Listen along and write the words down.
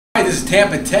This is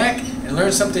Tampa Tech, and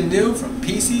learn something new from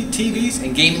PC, TVs,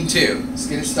 and gaming too. Let's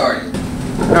get it started.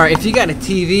 Alright, if you got a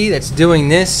TV that's doing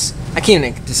this, I can't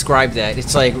even describe that.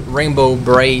 It's like rainbow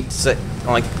bright,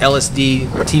 like LSD,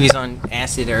 TV's on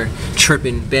acid or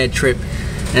tripping, bad trip.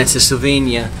 And it's a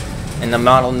SYLVANIA. And the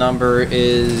model number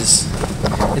is,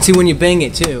 and see when you bang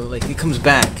it too, like it comes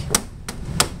back.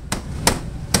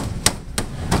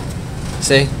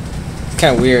 See? It's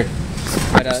kind of weird.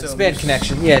 But it's a bad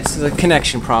connection. Yeah, it's a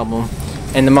connection problem.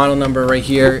 And the model number right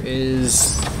here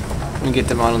is, let me get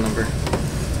the model number.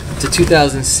 It's a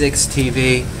 2006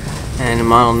 TV, and the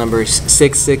model number is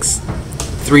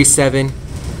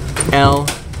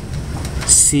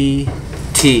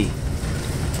 6637LCT.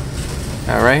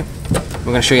 Alright, we're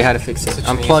going to show you how to fix it.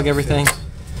 Unplug everything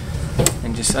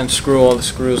and just unscrew all the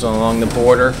screws along the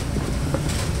border.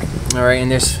 Alright,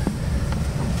 and there's,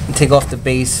 take off the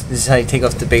base. This is how you take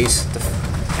off the base.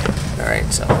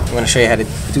 Alright, so I'm going to show you how to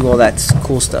do all that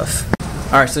cool stuff.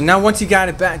 Alright, so now once you got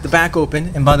it back, the back open,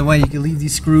 and by the way, you can leave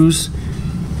these screws,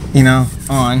 you know,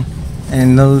 on,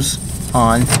 and those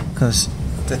on, because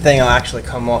the thing will actually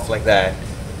come off like that.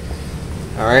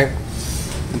 Alright,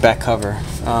 the back cover.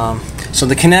 So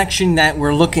the connection that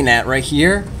we're looking at right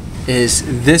here is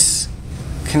this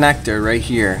connector right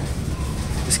here.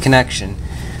 This connection.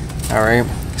 Alright,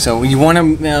 so you want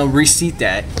to reseat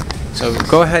that. So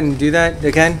go ahead and do that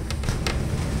again.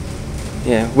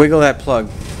 Yeah, wiggle that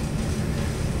plug.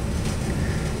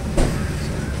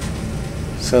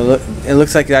 So look, it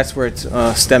looks like that's where it's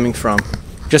stemming from.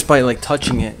 Just by like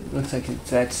touching it. It looks like it's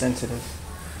that sensitive.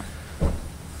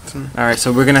 Alright,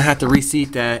 so we're gonna have to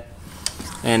reseat that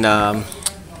and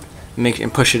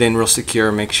push it in real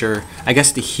secure. Make sure. I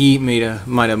guess the heat might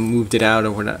have moved it out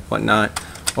or whatnot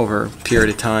over a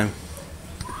period of time.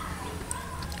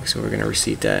 So we're gonna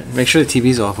reseat that. Make sure the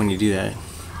TV's off when you do that.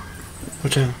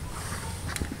 Watch out.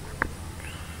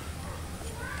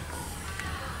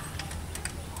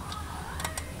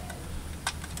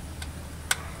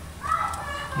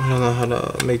 I don't know how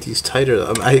to make these tighter.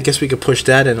 I guess we could push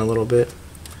that in a little bit.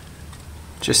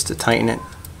 Just to tighten it.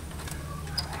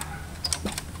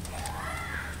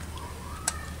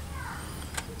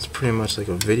 It's pretty much like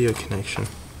a video connection.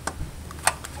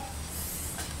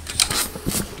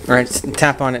 Alright,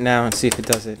 tap on it now and see if it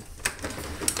does it.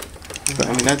 I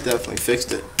mean, that definitely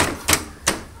fixed it.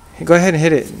 Hey, go ahead and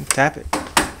hit it and tap it.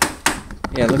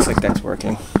 Yeah, it looks like that's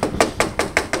working.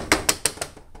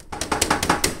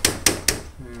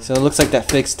 So it looks like that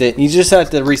fixed it. You just have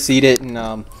to reseat it, and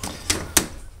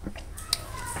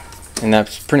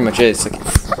that's pretty much it. It's like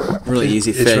a really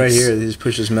easy fix. It's right here. You just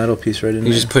push this metal piece right in there.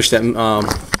 You just push that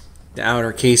the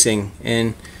outer casing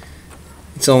in.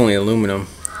 It's only aluminum.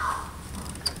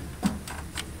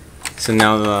 So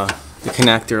now the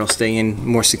connector will stay in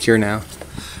more secure now.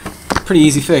 Pretty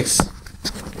easy fix.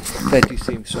 I do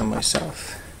see some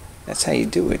myself. That's how you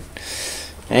do it.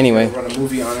 Anyway. Run a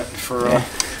movie on it for a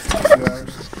few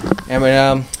hours. Yeah,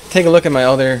 but take a look at my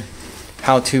other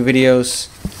how-to videos,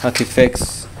 how to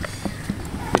fix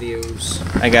videos.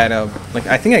 I got I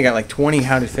think I got like 20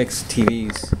 how to fix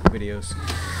TVs videos.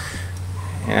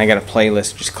 And I got a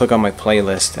playlist. Just click on my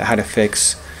playlist, how to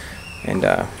fix, and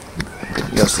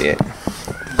you'll see it.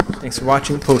 Thanks for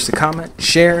watching. Post a comment,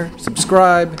 share,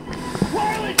 subscribe,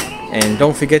 and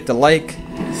don't forget to like,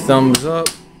 thumbs up,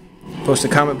 post a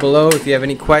comment below if you have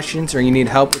any questions or you need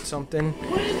help with something,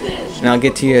 and I'll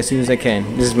get to you as soon as I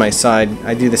can. This is my side.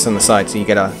 I do this on the side, so you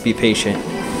gotta be patient.